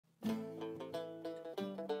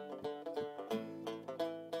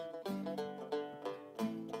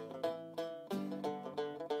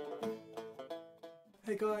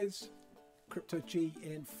Hey guys, cryptoG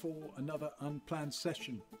in for another unplanned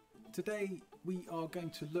session. Today we are going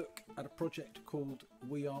to look at a project called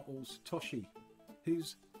We Are All Satoshi,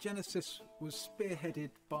 whose genesis was spearheaded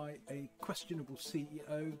by a questionable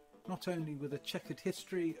CEO, not only with a checkered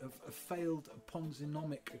history of failed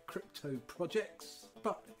ponzinomic crypto projects,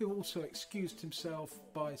 but who also excused himself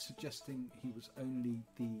by suggesting he was only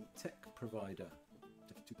the tech provider.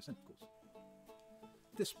 52% of course.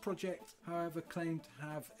 This project, however, claimed to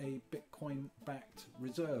have a Bitcoin-backed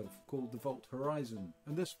reserve called the Vault Horizon,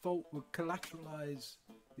 and this vault would collateralise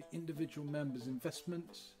the individual members'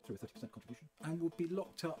 investments through a 30% contribution and would be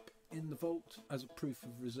locked up in the vault as a proof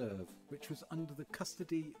of reserve, which was under the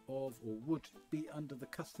custody of, or would be under the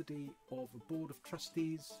custody of, a Board of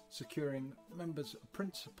Trustees, securing members'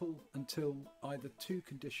 principal until either two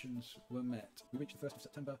conditions were met. We reached the 1st of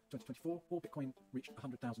September 2024, or Bitcoin reached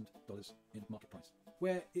 $100,000 in market price,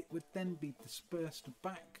 where it would then be dispersed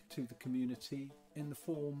back to the community in the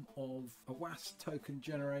form of a WAAS token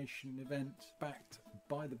generation event backed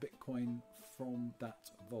by the Bitcoin from that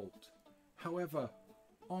vault. However,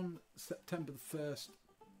 on September the 1st,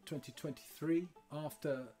 2023,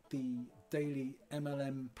 after the daily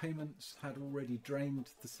MLM payments had already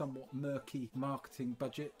drained the somewhat murky marketing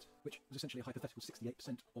budget, which was essentially a hypothetical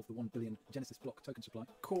 68% of the 1 billion Genesis block token supply,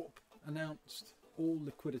 Corp announced all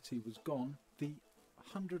liquidity was gone. The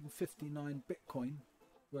 159 Bitcoin,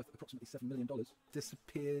 worth approximately $7 million,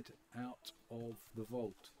 disappeared out of the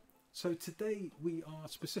vault. So today we are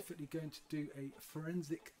specifically going to do a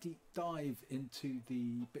forensic deep dive into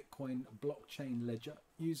the Bitcoin blockchain ledger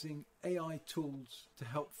using AI tools to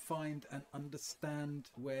help find and understand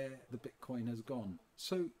where the Bitcoin has gone.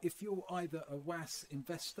 So if you're either a WAAS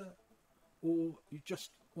investor or you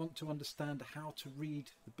just want to understand how to read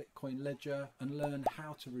the Bitcoin ledger and learn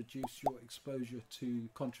how to reduce your exposure to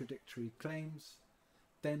contradictory claims,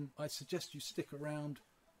 then I suggest you stick around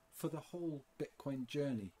for the whole Bitcoin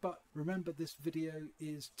journey. But remember, this video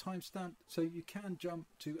is timestamped, so you can jump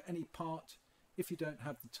to any part if you don't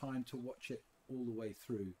have the time to watch it all the way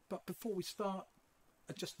through. But before we start,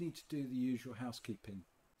 I just need to do the usual housekeeping.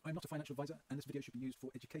 I'm not a financial advisor, and this video should be used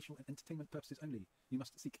for educational and entertainment purposes only. You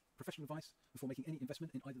must seek professional advice before making any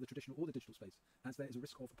investment in either the traditional or the digital space, as there is a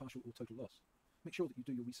risk of partial or total loss. Make sure that you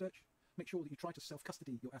do your research. Make sure that you try to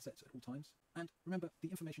self-custody your assets at all times. And remember, the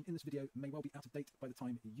information in this video may well be out of date by the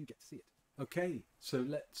time you get to see it. Okay, so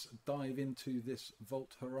let's dive into this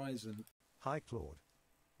Vault Horizon. Hi Claude.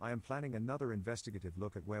 I am planning another investigative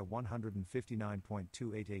look at where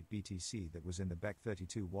 159.288 BTC that was in the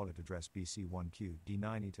BEC32 wallet address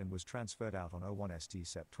BC1QD98 and was transferred out on 01ST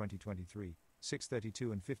SEPT 2023,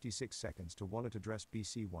 6:32 and 56 seconds to wallet address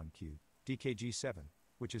BC1QDKG7,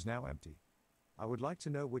 which is now empty. I would like to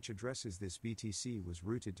know which addresses this BTC was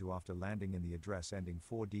routed to after landing in the address ending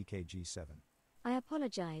 4DKG7. I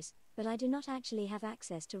apologize, but I do not actually have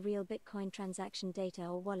access to real Bitcoin transaction data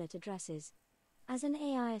or wallet addresses. As an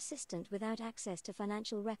AI assistant without access to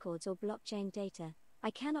financial records or blockchain data, I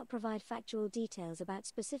cannot provide factual details about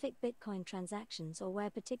specific Bitcoin transactions or where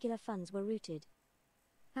particular funds were routed.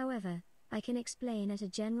 However, I can explain at a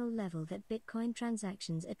general level that Bitcoin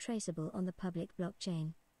transactions are traceable on the public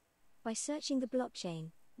blockchain. By searching the blockchain,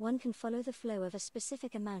 one can follow the flow of a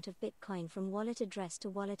specific amount of Bitcoin from wallet address to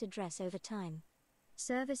wallet address over time.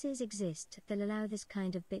 Services exist that allow this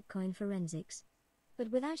kind of Bitcoin forensics. But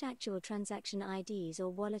without actual transaction IDs or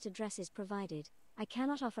wallet addresses provided, I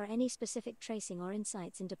cannot offer any specific tracing or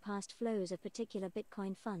insights into past flows of particular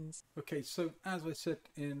Bitcoin funds. Okay, so as I said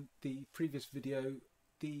in the previous video,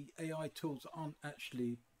 the AI tools aren't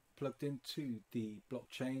actually plugged into the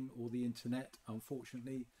blockchain or the internet,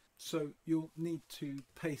 unfortunately. So you'll need to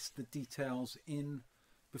paste the details in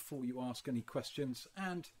before you ask any questions,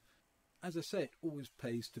 and as I say, it always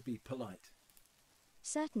pays to be polite.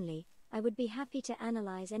 Certainly, I would be happy to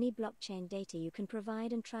analyze any blockchain data you can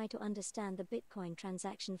provide and try to understand the Bitcoin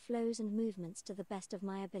transaction flows and movements to the best of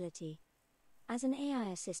my ability. As an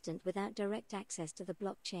AI assistant without direct access to the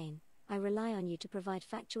blockchain, I rely on you to provide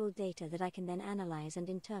factual data that I can then analyze and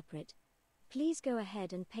interpret. Please go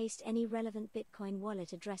ahead and paste any relevant Bitcoin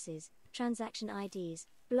wallet addresses, transaction IDs,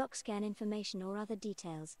 block scan information or other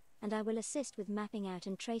details, and I will assist with mapping out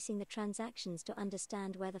and tracing the transactions to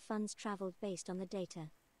understand where the funds traveled based on the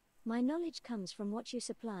data. My knowledge comes from what you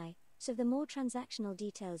supply, so the more transactional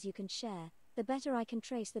details you can share, the better I can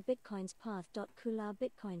trace the Bitcoin's path. Cooler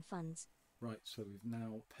Bitcoin funds. Right, so we've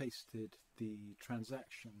now pasted the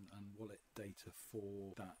transaction and wallet data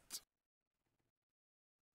for that.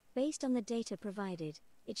 Based on the data provided,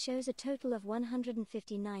 it shows a total of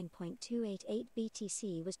 159.288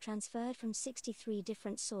 BTC was transferred from 63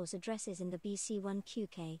 different source addresses in the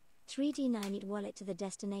BC1QK 3D9 wallet to the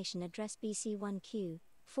destination address BC1Q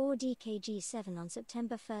 4DKG7 on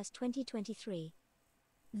September 1, 2023.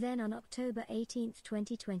 Then on October 18,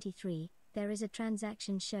 2023, there is a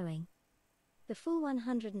transaction showing the full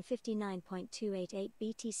 159.288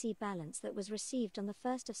 BTC balance that was received on the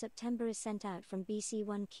 1st of September is sent out from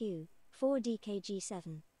BC1Q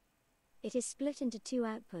 4DKG7. It is split into two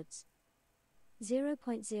outputs.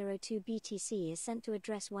 0.02 BTC is sent to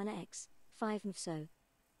address 1x, 5 MFSO.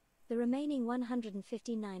 The remaining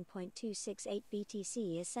 159.268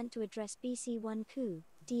 BTC is sent to address BC1Q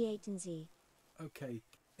D8 and Z. Okay,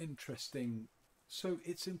 interesting. So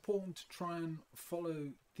it's important to try and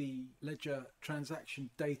follow the ledger transaction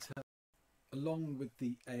data along with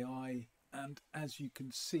the AI. And as you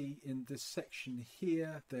can see in this section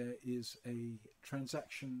here, there is a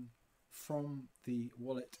transaction from the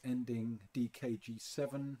wallet ending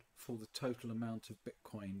DKG7 for the total amount of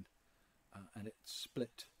Bitcoin, and it's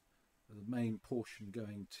split, the main portion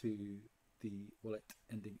going to the wallet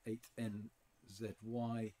ending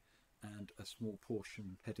 8NZY and a small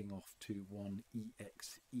portion heading off to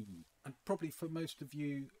 1EXE. And probably for most of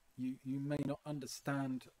you, you may not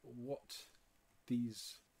understand what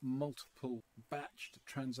these multiple batched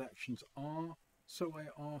transactions are. So I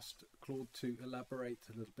asked Claude to elaborate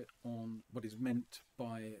a little bit on what is meant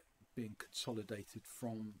by being consolidated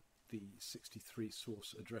from the 63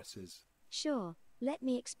 source addresses. Sure, let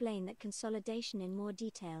me explain that consolidation in more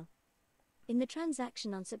detail. In the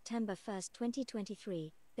transaction on September 1,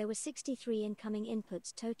 2023, there were 63 incoming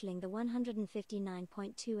inputs totaling the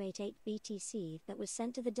 159.288 BTC that was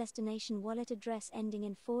sent to the destination wallet address ending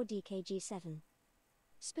in 4DKG7.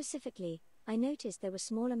 Specifically, I noticed there were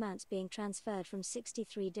small amounts being transferred from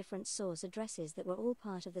 63 different source addresses that were all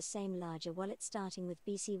part of the same larger wallet starting with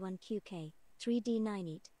BC1QK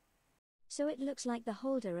 3D98. So it looks like the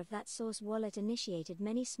holder of that source wallet initiated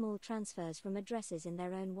many small transfers from addresses in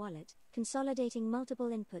their own wallet, consolidating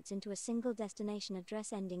multiple inputs into a single destination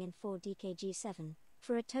address ending in 4DKG7,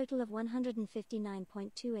 for a total of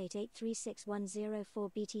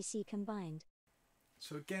 159.288361004 BTC combined.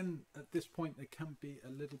 So again, at this point there can be a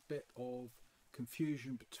little bit of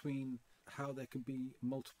confusion between how there can be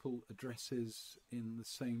multiple addresses in the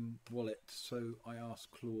same wallet, so I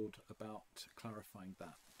asked Claude about clarifying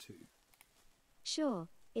that too. Sure,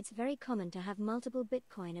 it's very common to have multiple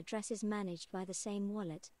Bitcoin addresses managed by the same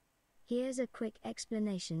wallet. Here's a quick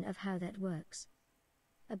explanation of how that works.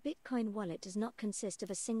 A Bitcoin wallet does not consist of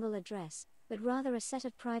a single address, but rather a set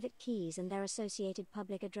of private keys and their associated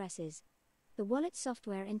public addresses. The wallet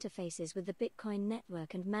software interfaces with the Bitcoin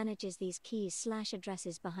network and manages these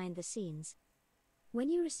keys/addresses behind the scenes. When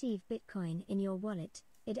you receive Bitcoin in your wallet,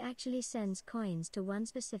 it actually sends coins to one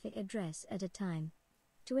specific address at a time.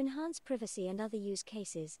 To enhance privacy and other use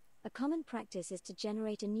cases, a common practice is to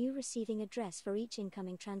generate a new receiving address for each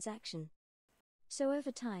incoming transaction. So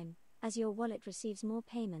over time, as your wallet receives more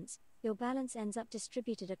payments, your balance ends up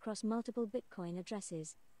distributed across multiple Bitcoin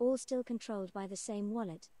addresses, all still controlled by the same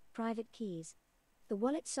wallet, private keys. The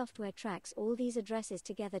wallet software tracks all these addresses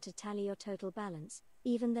together to tally your total balance,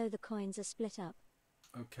 even though the coins are split up.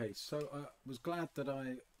 Okay, so I was glad that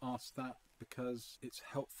I asked that because it's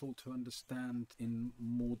helpful to understand in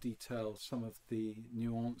more detail some of the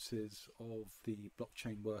nuances of the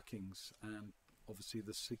blockchain workings and obviously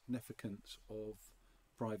the significance of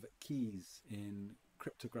private keys in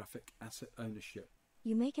cryptographic asset ownership.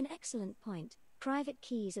 You make an excellent point. Private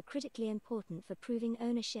keys are critically important for proving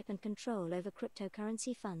ownership and control over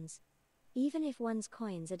cryptocurrency funds. Even if one's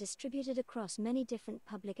coins are distributed across many different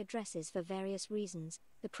public addresses for various reasons,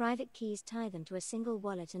 the private keys tie them to a single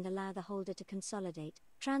wallet and allow the holder to consolidate,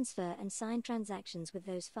 transfer and sign transactions with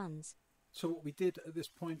those funds. So what we did at this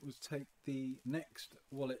point was take the next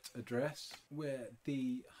wallet address where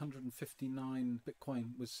the 159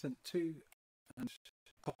 Bitcoin was sent to and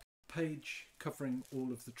pop a page covering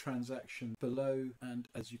all of the transaction below, and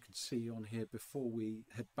as you can see on here before we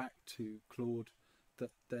head back to Claude,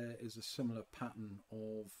 that there is a similar pattern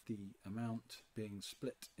of the amount being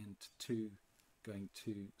split into two going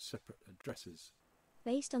to separate addresses.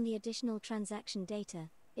 Based on the additional transaction data,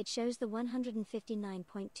 it shows the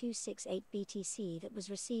 159.268 BTC that was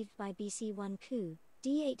received by BC1Q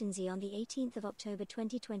D8 and Z on the 18th of October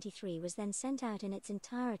 2023 was then sent out in its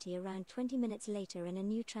entirety around 20 minutes later in a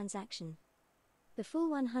new transaction. The full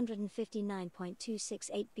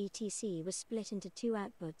 159.268 BTC was split into two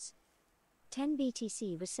outputs. 10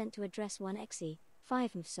 BTC was sent to address 1XE,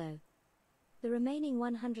 5 MFSO. The remaining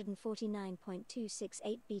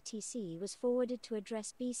 149.268 BTC was forwarded to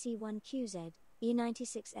address BC1QZ,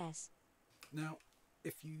 E96S. Now,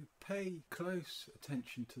 if you pay close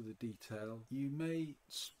attention to the detail, you may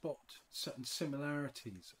spot certain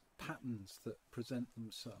similarities, patterns that present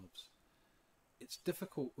themselves. It's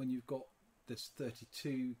difficult when you've got this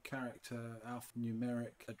 32 character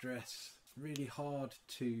alphanumeric address. It's really hard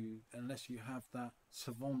to, unless you have that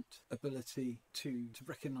savant ability to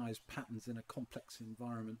recognize patterns in a complex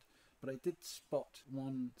environment. But I did spot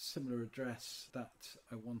one similar address that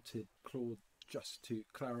I wanted Claude just to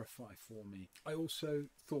clarify for me. I also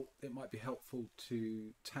thought it might be helpful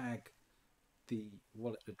to tag the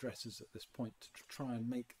wallet addresses at this point to try and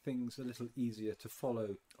make things a little easier to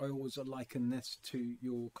follow. I always liken this to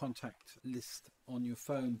your contact list on your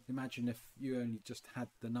phone. Imagine if you only just had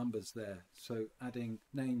the numbers there. So adding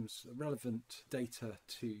names, relevant data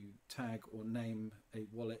to tag or name a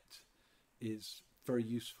wallet is very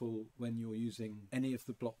useful when you're using any of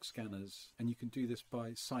the block scanners, and you can do this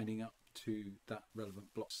by signing up to that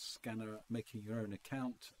relevant block scanner, making your own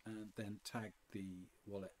account, and then tag the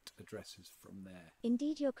wallet addresses from there.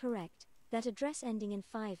 Indeed, you're correct. That address ending in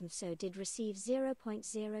 5 so did receive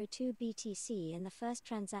 0.02 BTC in the first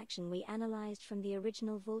transaction we analyzed from the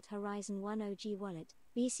original Vault Horizon 1 OG wallet,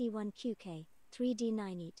 BC1QK,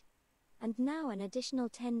 3D98. And now an additional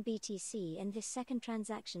 10 BTC in this second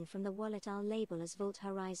transaction from the wallet I'll label as Vault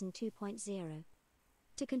Horizon 2.0.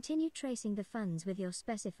 To continue tracing the funds with your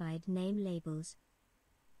specified name labels,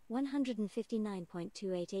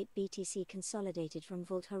 159.288 BTC consolidated from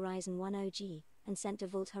Vault Horizon 1 OG and sent to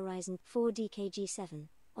Vault Horizon 4 DKG7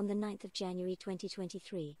 on the 9th of January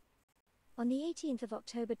 2023. On the 18th of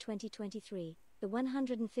October 2023, the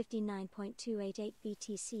 159.288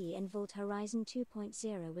 BTC in Vault Horizon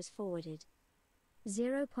 2.0 was forwarded.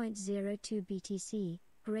 0.02 BTC,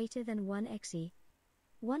 greater than 1 XE.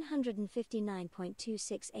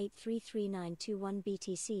 159.268333921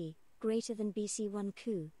 BTC, greater than BC1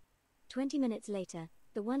 coup. 20 minutes later,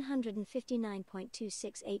 the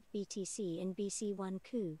 159.268 BTC in BC1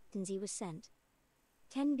 coup was sent.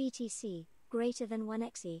 10 BTC, greater than 1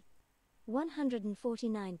 XE.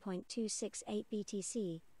 149.268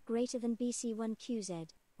 BTC, greater than BC1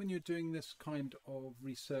 QZ. When you're doing this kind of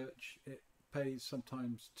research, it pays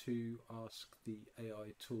sometimes to ask the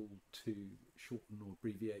AI tool to shorten or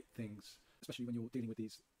abbreviate things, especially when you're dealing with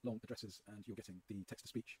these long addresses and you're getting the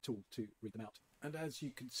text-to-speech tool to read them out. And as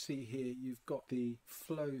you can see here, you've got the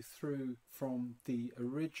flow through from the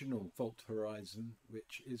original Vault Horizon,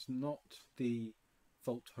 which is not the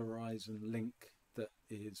Vault Horizon link that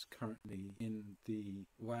is currently in the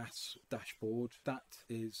WAAS dashboard. That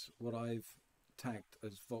is what I've tagged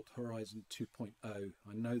as Vault Horizon 2.0.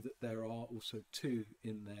 I know that there are also two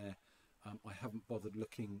in there. I haven't bothered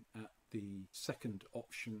looking at the second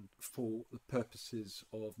option for the purposes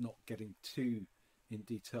of not getting too in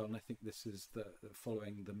detail, and I think this is the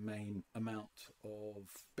following the main amount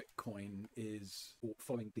of Bitcoin is, or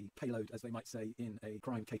following the payload, as they might say in a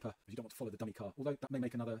crime caper, if you don't want to follow the dummy car. Although that may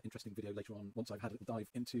make another interesting video later on once I've had a little dive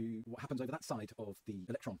into what happens over that side of the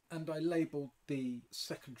electron. And I labelled the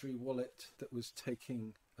secondary wallet that was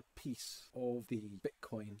taking a piece of the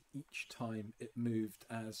Bitcoin each time it moved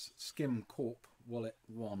as Skim Corp Wallet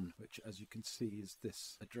 1, which, as you can see, is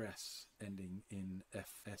this address ending in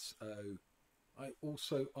FSO. I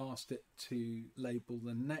also asked it to label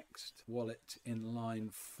the next wallet in line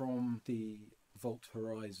from the Vault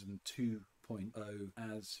Horizon 2.0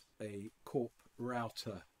 as a Corp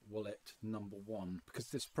Router wallet number 1, because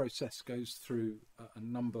this process goes through a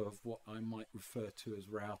number of what I might refer to as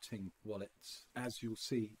routing wallets, as you'll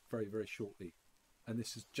see very, very shortly. And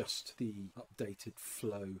this is just the updated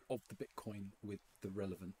flow of the Bitcoin with the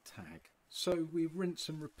relevant tag. So we rinse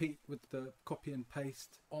and repeat with the copy and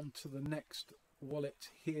paste onto the next wallet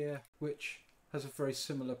here, which has a very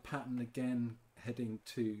similar pattern again, heading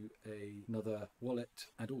to another wallet,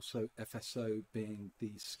 and also FSO being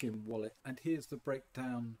the Skim wallet. And here's the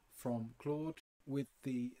breakdown from Claude with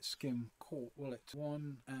the Skim Corp Wallet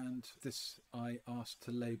 1, and this I asked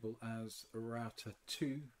to label as Router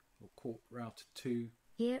 2 or Corp Router 2.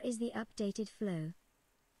 Here is the updated flow.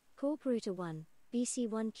 Corp Router 1,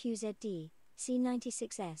 BC1QZD,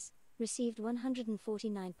 C96S, received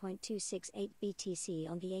 149.268 BTC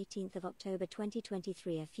on the 18th of October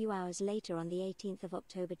 2023. A few hours later, on the 18th of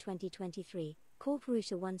October 2023, Corp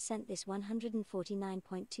Router 1 sent this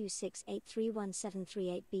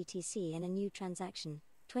 149.2683178 BTC in a new transaction,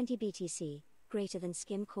 20 BTC, greater than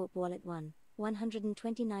Skim Corp Wallet 1,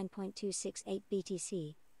 129.268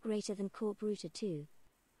 BTC, greater than Corp Router 2.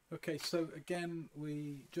 Okay, so again,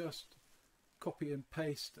 we just copy and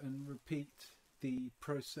paste and repeat the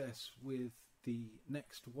process with the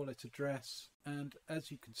next wallet address, and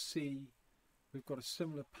as you can see, we've got a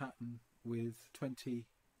similar pattern with 20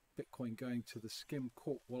 Bitcoin going to the Skim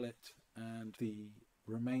Corp wallet and the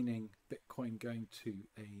remaining Bitcoin going to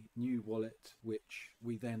a new wallet, which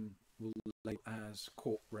we then will label as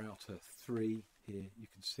Corp Router 3 here, you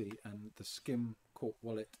can see, and the Skim Corp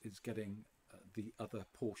wallet is getting the other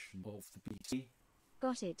portion of the BTC.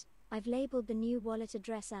 Got it. I've labeled the new wallet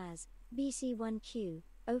address as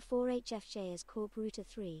BC1Q04HFJ as Corp Router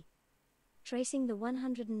 3. Tracing the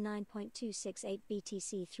 109.268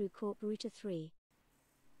 BTC through Corp Router 3.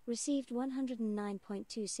 Received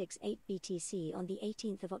 109.268 BTC on the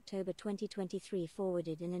 18th of October 2023,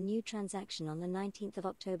 forwarded in a new transaction on the 19th of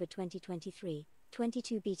October 2023,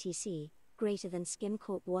 22 BTC, greater than Skim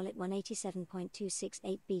Corp wallet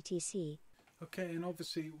 187.268 BTC. Okay, and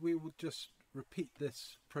obviously we will just repeat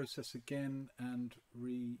this process again and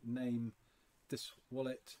rename this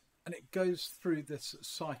wallet, and it goes through this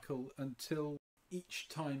cycle until each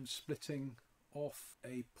time splitting off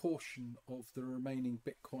a portion of the remaining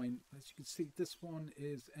Bitcoin. As you can see, this one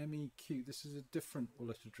is MEQ. This is a different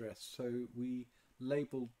wallet address, so we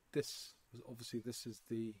labeled this, obviously this is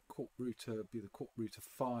the Corp Router, be the Corp Router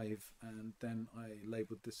 5, and then I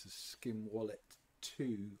labeled this as Skim Wallet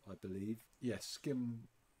 2, I believe. Yes, Skim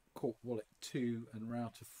Corp Wallet 2 and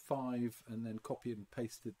Router 5, and then copied and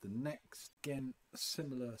pasted the next. Again, a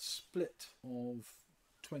similar split of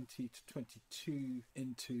 20 to 22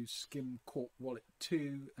 into Skim Corp Wallet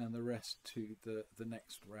 2 and the rest to the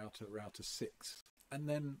next router, Router 6. And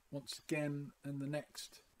then once again in the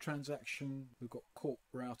next transaction we've got Corp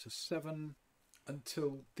Router 7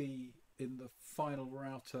 until in the final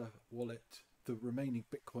router wallet the remaining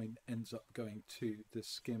Bitcoin ends up going to the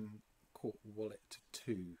Skim Corp Wallet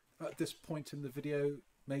 2. At this point in the video,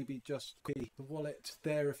 maybe just the wallet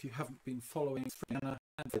there if you haven't been following and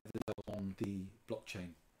on the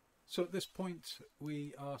blockchain. So at this point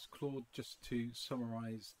we asked Claude just to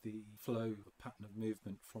summarize the flow pattern of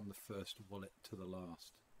movement from the first wallet to the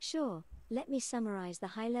last. Sure, let me summarize the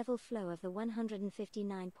high-level flow of the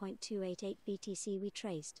 159.288 BTC we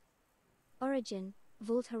traced. Origin,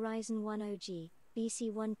 Vault Horizon 1OG,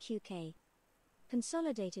 BC1QK.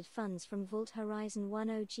 Consolidated funds from Vault Horizon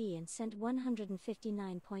 1OG and sent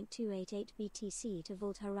 159.288 BTC to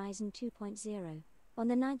Vault Horizon 2.0. On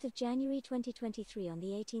the 9th of January 2023, on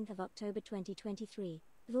the 18th of October 2023,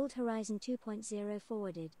 Vault Horizon 2.0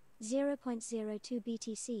 forwarded 0.02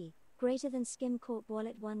 BTC, greater than Skim Corp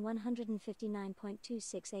Wallet 1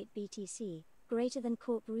 159.268 BTC, greater than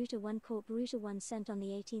Corp Router 1. Corp Router 1 sent on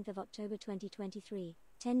the 18th of October 2023,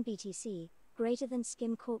 10 BTC, greater than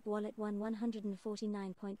Skim Corp Wallet 1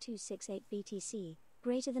 149.268 BTC,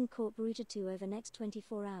 greater than Corp Router 2 over next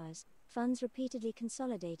 24 hours, funds repeatedly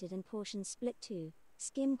consolidated and portions split 2,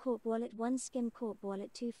 Skim Corp Wallet 1 Skim Corp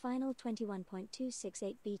Wallet 2 final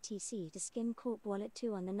 21.268 BTC to Skim Corp Wallet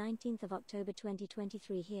 2 on the 19th of October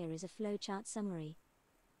 2023. Here is a flowchart summary.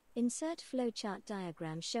 Insert flowchart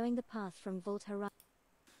diagram showing the path from Vault Horizon.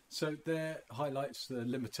 So there highlights the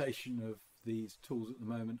limitation of these tools at the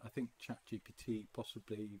moment. I think ChatGPT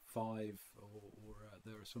possibly 5 or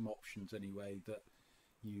there are some options anyway that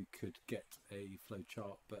you could get a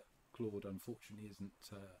flowchart, but Claude unfortunately isn't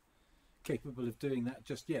capable of doing that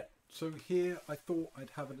just yet. So here I thought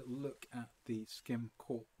I'd have a little look at the Skim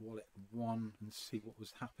Corp Wallet 1 and see what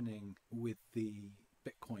was happening with the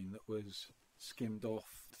Bitcoin that was skimmed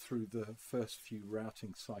off through the first few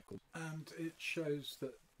routing cycles. And it shows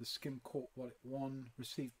that the Skim Corp Wallet 1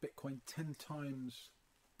 received Bitcoin 10 times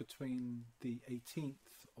between the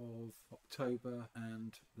 18th of October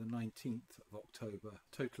and the 19th of October,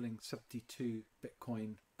 totaling 72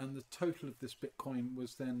 Bitcoin. And the total of this Bitcoin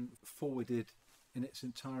was then forwarded in its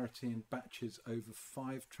entirety in batches over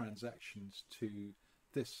 5 transactions to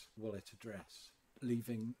this wallet address,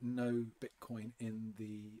 leaving no Bitcoin in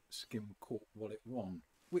the Skim Corp Wallet 1,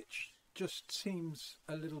 which just seems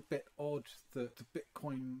a little bit odd that the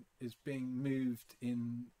Bitcoin is being moved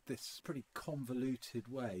in this pretty convoluted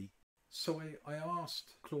way. So I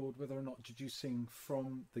asked Claude whether or not deducing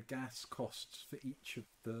from the gas costs for each of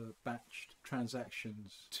the batched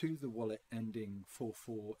transactions to the wallet ending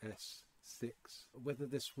 44S6, whether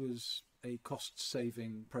this was a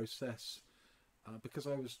cost-saving process, because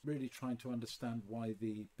I was really trying to understand why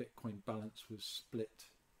the Bitcoin balance was split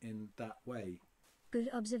in that way. Good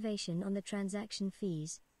observation on the transaction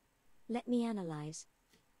fees. Let me analyze.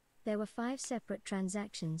 There were 5 separate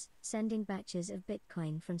transactions, sending batches of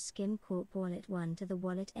Bitcoin from Skim Corp Wallet 1 to the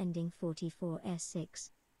wallet ending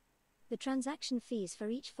 44S6. The transaction fees for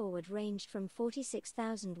each forward ranged from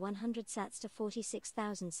 46,100 sats to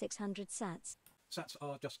 46,600 sats. Sats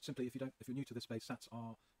are just simply, if you're new to this space, sats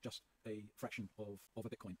are just a fraction of a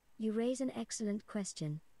Bitcoin. You raise an excellent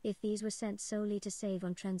question. If these were sent solely to save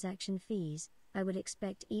on transaction fees, I would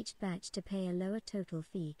expect each batch to pay a lower total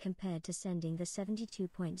fee compared to sending the 72.02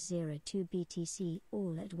 BTC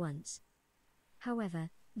all at once. However,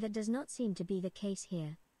 that does not seem to be the case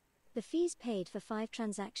here. The fees paid for 5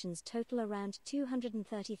 transactions total around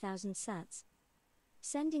 230,000 sats.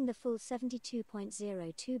 Sending the full 72.02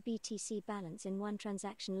 BTC balance in one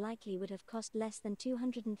transaction likely would have cost less than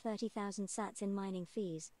 230,000 sats in mining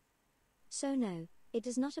fees. So no, it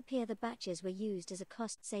does not appear the batches were used as a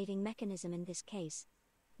cost-saving mechanism in this case.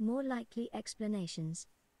 More likely explanations.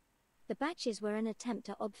 The batches were an attempt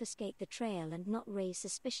to obfuscate the trail and not raise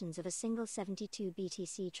suspicions of a single 72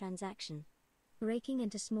 BTC transaction. Breaking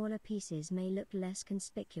into smaller pieces may look less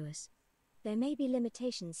conspicuous. There may be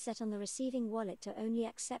limitations set on the receiving wallet to only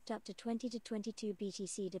accept up to 20 to 22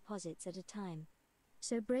 BTC deposits at a time.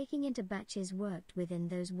 So breaking into batches worked within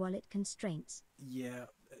those wallet constraints. Yeah,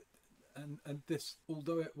 and this,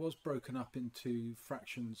 although it was broken up into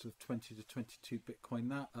fractions of 20 to 22 Bitcoin,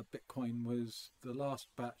 that Bitcoin was, the last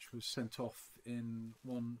batch was sent off in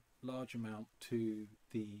one large amount to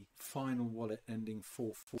the final wallet ending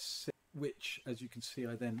 446, which, as you can see,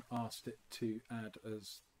 I then asked it to add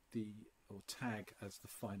as or tag as the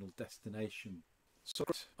final destination. So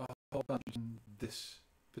a whole bunch in this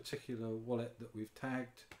particular wallet that we've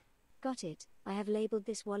tagged. Got it. I have labeled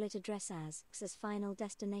this wallet address as final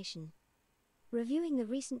destination. Reviewing the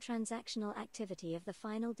recent transactional activity of the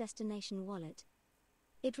final destination wallet.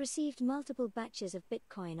 It received multiple batches of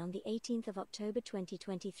Bitcoin on the 18th of October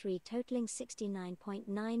 2023 totaling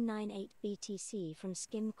 69.998 BTC from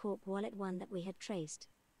Skim Corp Wallet 1 that we had traced.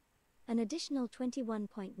 An additional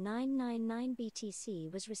 21.999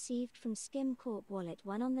 BTC was received from Skim Corp Wallet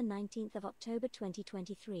 1 on the 19th of October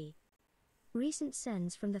 2023. Recent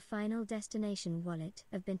sends from the final destination wallet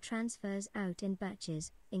have been transfers out in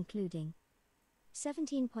batches, including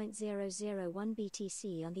 17.001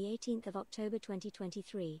 BTC on the 18th of October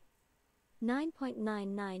 2023,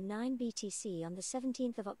 9.999 BTC on the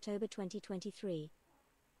 17th of October 2023,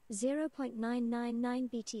 0.999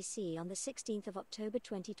 BTC on the 16th of October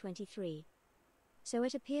 2023. So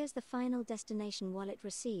it appears the final destination wallet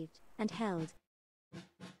received and held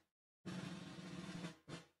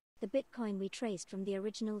the Bitcoin we traced from the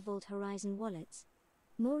original Vault Horizon wallets.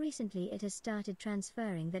 More recently it has started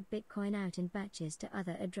transferring that Bitcoin out in batches to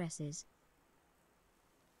other addresses.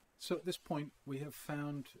 So at this point we have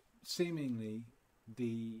found seemingly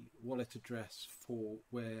the wallet address for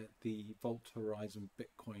where the Vault Horizon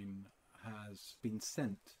Bitcoin has been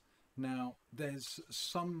sent. Now there's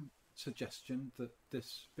some suggestion that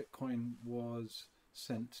this Bitcoin was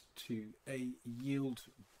sent to a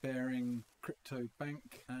yield-bearing crypto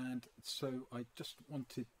bank, and so I just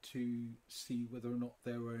wanted to see whether or not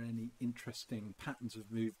there were any interesting patterns of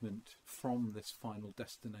movement from this final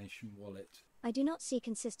destination wallet. I do not see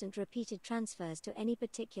consistent repeated transfers to any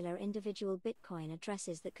particular individual Bitcoin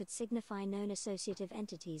addresses that could signify known associative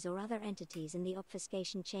entities or other entities in the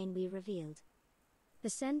obfuscation chain we revealed. The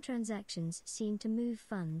send transactions seem to move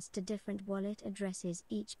funds to different wallet addresses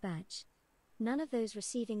each batch. None of those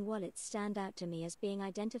receiving wallets stand out to me as being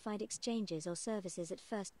identified exchanges or services at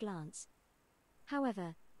first glance.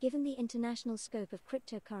 However, given the international scope of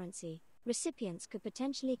cryptocurrency, recipients could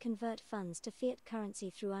potentially convert funds to fiat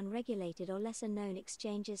currency through unregulated or lesser-known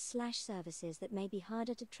exchanges/services that may be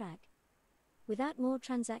harder to track. Without more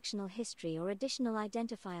transactional history or additional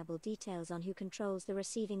identifiable details on who controls the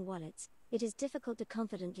receiving wallets, it is difficult to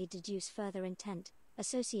confidently deduce further intent,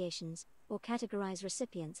 associations, or categorize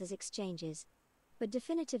recipients as exchanges, but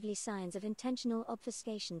definitively signs of intentional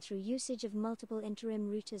obfuscation through usage of multiple interim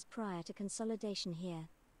routers prior to consolidation here.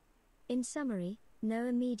 In summary, no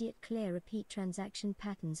immediate clear repeat transaction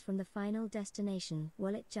patterns from the final destination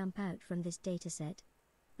wallet jump out from this dataset,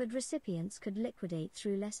 but recipients could liquidate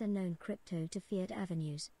through lesser-known crypto to fiat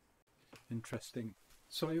avenues. Interesting.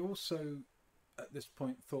 So I also, at this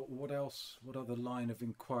point, thought, what other line of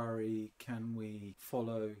inquiry can we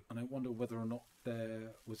follow? And I wonder whether or not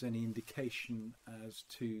there was any indication as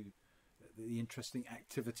to the interesting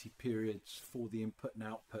activity periods for the input and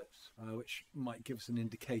output, which might give us an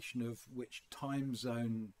indication of which time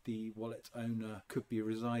zone the wallet owner could be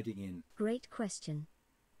residing in. Great question.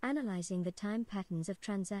 Analyzing the time patterns of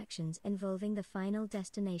transactions involving the final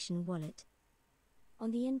destination wallet. On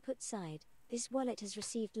the input side, this wallet has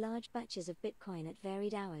received large batches of Bitcoin at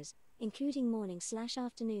varied hours, including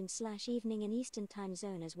morning/afternoon/evening in Eastern Time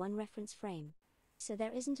Zone as one reference frame. so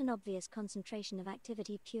there isn't an obvious concentration of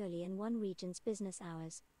activity purely in one region's business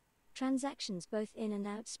hours. Transactions both in and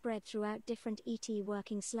out spread throughout different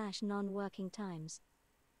working/non-working times.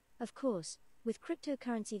 Of course, with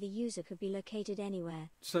cryptocurrency the user could be located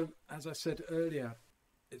anywhere. So, as I said earlier,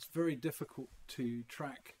 it's very difficult to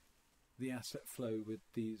track the asset flow with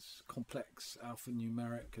these complex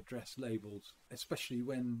alphanumeric address labels, especially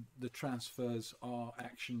when the transfers are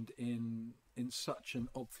actioned in such an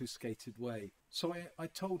obfuscated way. So I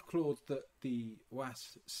told Claude that the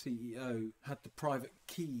WAAS CEO had the private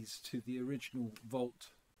keys to the original Vault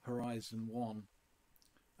Horizon 1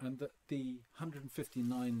 and that the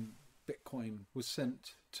 159 Bitcoin was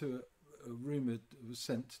sent to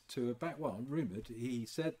a bank. Well, he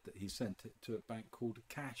said that he sent it to a bank called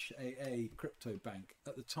Cash AA Crypto Bank.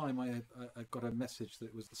 At the time I got a message that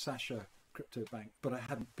it was the Sasha Crypto Bank, but I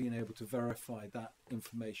hadn't been able to verify that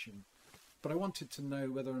information. But I wanted to know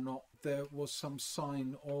whether or not there was some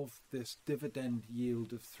sign of this dividend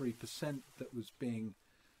yield of 3% that was being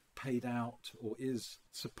paid out, or is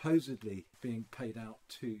supposedly being paid out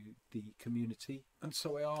to the community. And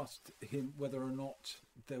so I asked him whether or not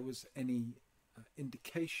there was any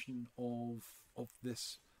indication of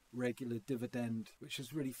this regular dividend, which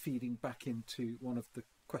is really feeding back into one of the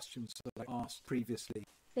questions that I asked previously.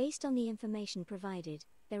 Based on the information provided,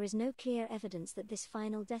 there is no clear evidence that this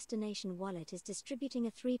final destination wallet is distributing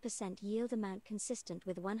a 3% yield amount consistent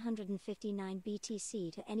with 159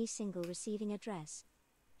 BTC to any single receiving address.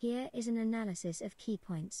 Here is an analysis of key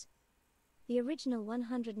points. The original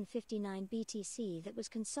 159 BTC that was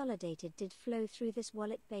consolidated did flow through this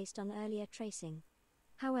wallet based on earlier tracing.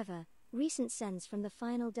 However, recent sends from the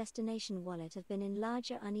final destination wallet have been in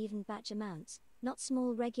larger uneven batch amounts, not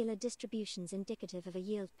small regular distributions indicative of a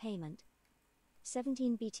yield payment.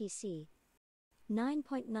 17 BTC,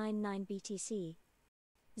 9.99 BTC,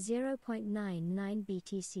 0.99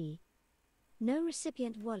 BTC. No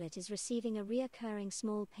recipient wallet is receiving a reoccurring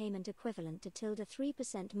small payment equivalent to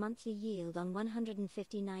 3% monthly yield on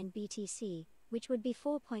 159 BTC, which would be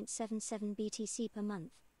 4.77 BTC per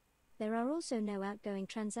month. There are also no outgoing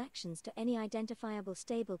transactions to any identifiable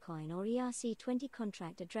stablecoin or ERC20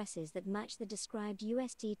 contract addresses that match the described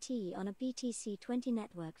USDT on a BTC20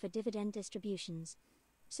 network for dividend distributions.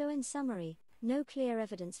 So in summary, no clear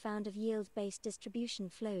evidence found of yield-based distribution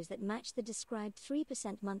flows that match the described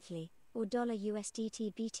 3% monthly, or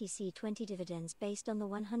 $USDT BTC20 dividends based on the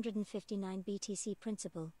 159 BTC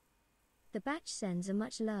principle. The batch sends are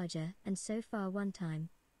much larger and so far one time.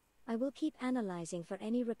 I will keep analyzing for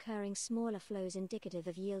any recurring smaller flows indicative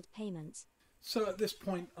of yield payments. So at this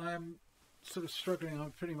point I am sort of struggling.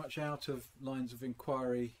 I'm pretty much out of lines of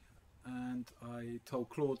inquiry, and I told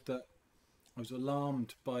Claude that I was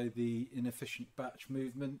alarmed by the inefficient batch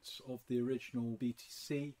movements of the original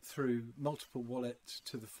BTC through multiple wallets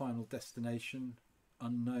to the final destination,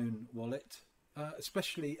 unknown wallet,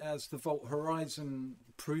 especially as the Vault Horizon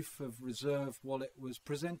proof of reserve wallet was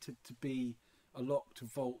presented to be a locked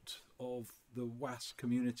vault of the WAAS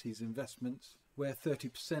community's investments, where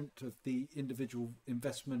 30% of the individual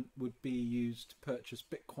investment would be used to purchase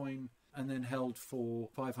Bitcoin and then held for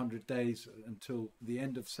 500 days until the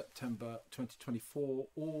end of September 2024,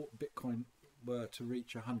 or Bitcoin were to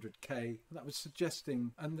reach 100k. That was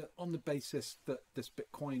suggesting, and that on the basis that this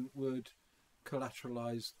Bitcoin would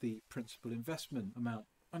collateralize the principal investment amount.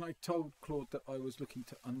 And I told Claude that I was looking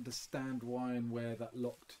to understand why and where that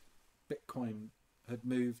locked Bitcoin had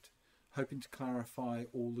moved, hoping to clarify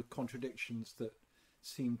all the contradictions that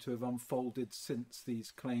seem to have unfolded since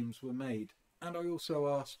these claims were made. And I also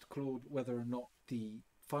asked Claude whether or not the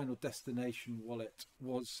final destination wallet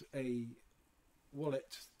was a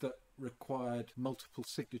wallet that required multiple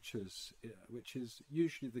signatures, which is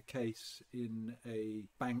usually the case in a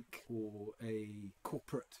bank or a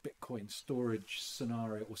corporate Bitcoin storage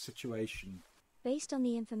scenario or situation. Based on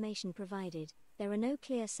the information provided, there are no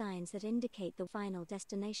clear signs that indicate the final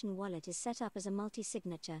destination wallet is set up as a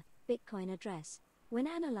multi-signature Bitcoin address. When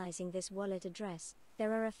analyzing this wallet address,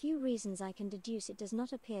 there are a few reasons I can deduce it does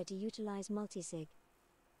not appear to utilize multisig.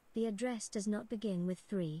 The address does not begin with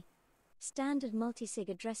 3. Standard multisig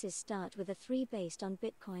addresses start with a 3 based on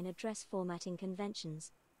Bitcoin address formatting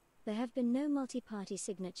conventions. There have been no multi-party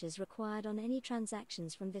signatures required on any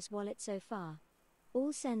transactions from this wallet so far.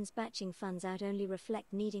 All sends batching funds out only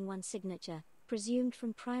reflect needing one signature, presumed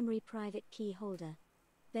from primary private key holder.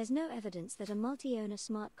 There's no evidence that a multi-owner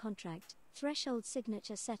smart contract, threshold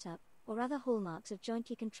signature setup, or other hallmarks of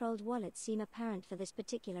jointly controlled wallets seem apparent for this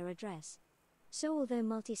particular address. So although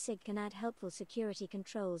multi-sig can add helpful security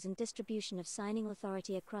controls and distribution of signing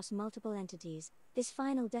authority across multiple entities, this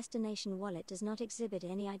final destination wallet does not exhibit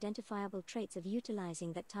any identifiable traits of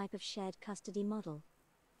utilizing that type of shared custody model.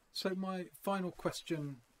 So my final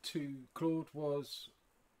question to Claude was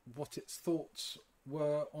what its thoughts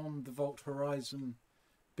were on the Vault Horizon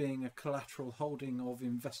being a collateral holding of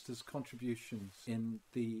investors' contributions in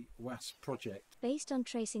the WAAS project. Based on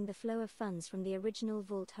tracing the flow of funds from the original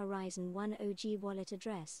Vault Horizon 1 OG wallet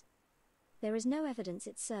address, there is no evidence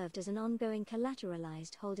it served as an ongoing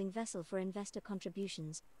collateralized holding vessel for investor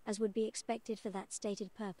contributions, as would be expected for that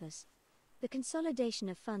stated purpose. The consolidation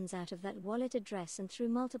of funds out of that wallet address and through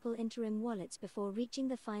multiple interim wallets before reaching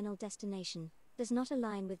the final destination does not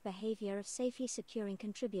align with behavior of safely securing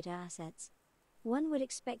contributor assets. One would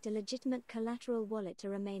expect a legitimate collateral wallet to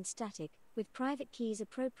remain static, with private keys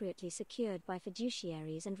appropriately secured by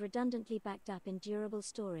fiduciaries and redundantly backed up in durable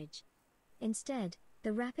storage. Instead,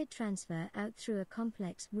 the rapid transfer out through a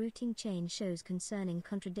complex routing chain shows concerning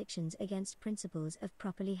contradictions against principles of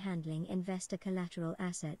properly handling investor collateral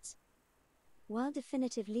assets. While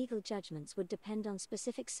definitive legal judgments would depend on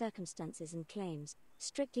specific circumstances and claims,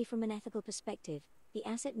 strictly from an ethical perspective, the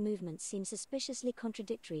asset movements seem suspiciously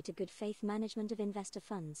contradictory to good faith management of investor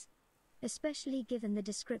funds, especially given the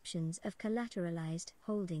descriptions of collateralized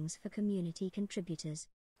holdings for community contributors.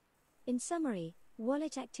 In summary,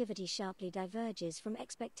 wallet activity sharply diverges from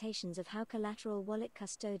expectations of how collateral wallet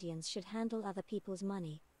custodians should handle other people's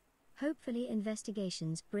money. Hopefully,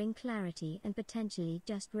 investigations bring clarity and potentially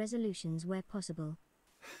just resolutions where possible.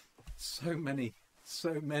 So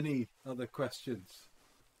many other questions.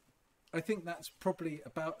 I think that's probably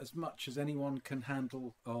about as much as anyone can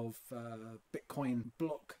handle of Bitcoin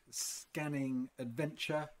block scanning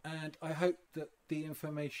adventure, and I hope that the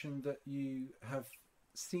information that you have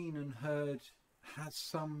seen and heard has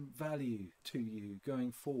some value to you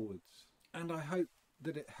going forwards, and I hope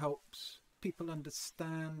that it helps people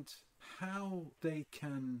understand how they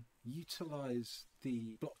can utilize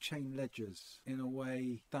the blockchain ledgers in a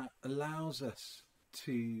way that allows us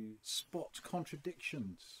to spot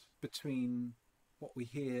contradictions between what we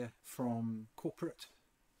hear from corporate,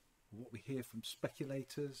 what we hear from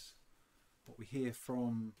speculators, what we hear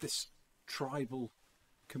from this tribal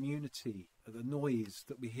community, the noise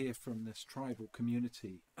that we hear from this tribal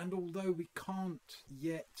community. And although we can't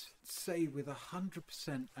yet say with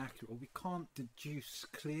 100% accurate, or we can't deduce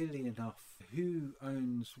clearly enough who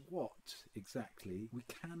owns what exactly, we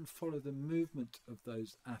can follow the movement of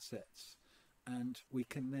those assets. And we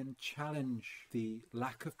can then challenge the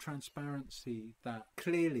lack of transparency that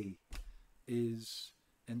clearly is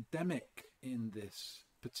endemic in this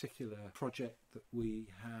particular project that we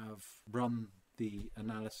have run the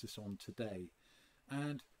analysis on today.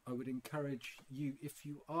 And I would encourage you, if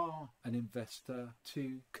you are an investor,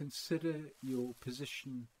 to consider your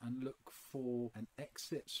position and look for an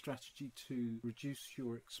exit strategy to reduce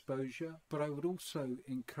your exposure. But I would also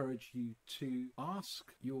encourage you to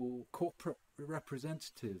ask your corporate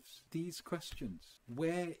representatives these questions.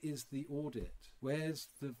 Where is the audit? Where's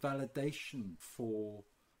the validation for,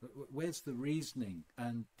 where's the reasoning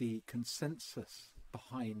and the consensus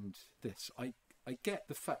behind this? I get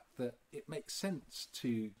the fact that it makes sense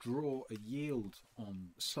to draw a yield on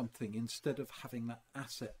something instead of having that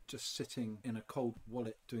asset just sitting in a cold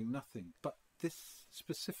wallet doing nothing. But this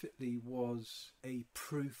specifically was a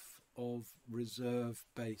proof of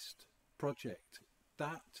reserve-based project.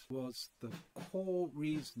 That was the core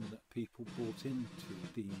reason that people bought into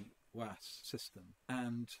the WAAS system.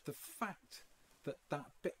 And the fact that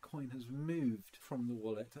Bitcoin has moved from the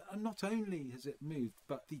wallet, and not only has it moved,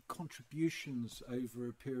 but the contributions over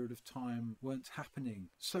a period of time weren't happening.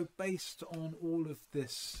 So based on all of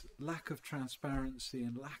this lack of transparency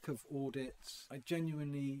and lack of audits, I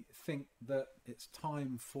genuinely think that it's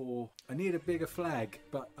time for, I need a bigger flag,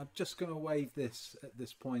 but I'm just going to wave this at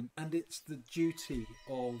this point. And it's the duty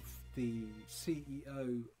of the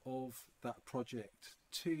CEO of that project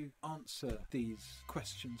to answer these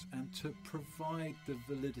questions and to provide the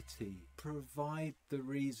validity, provide the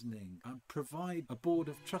reasoning, and provide a board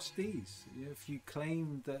of trustees. If you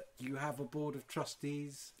claim that you have a board of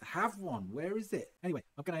trustees, have one. Where is it? Anyway,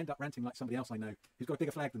 I'm going to end up ranting like somebody else I know who's got a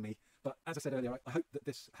bigger flag than me. But as I said earlier, I hope that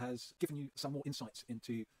this has given you some more insights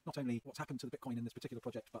into not only what's happened to the Bitcoin in this particular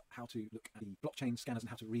project, but how to look at the blockchain scanners and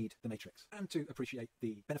how to read the matrix, and to appreciate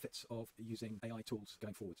the benefits of using AI tools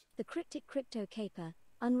going forwards. The Cryptic Crypto Caper,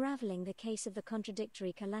 unraveling the case of the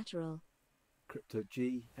contradictory collateral.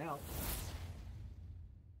 cryptoG out.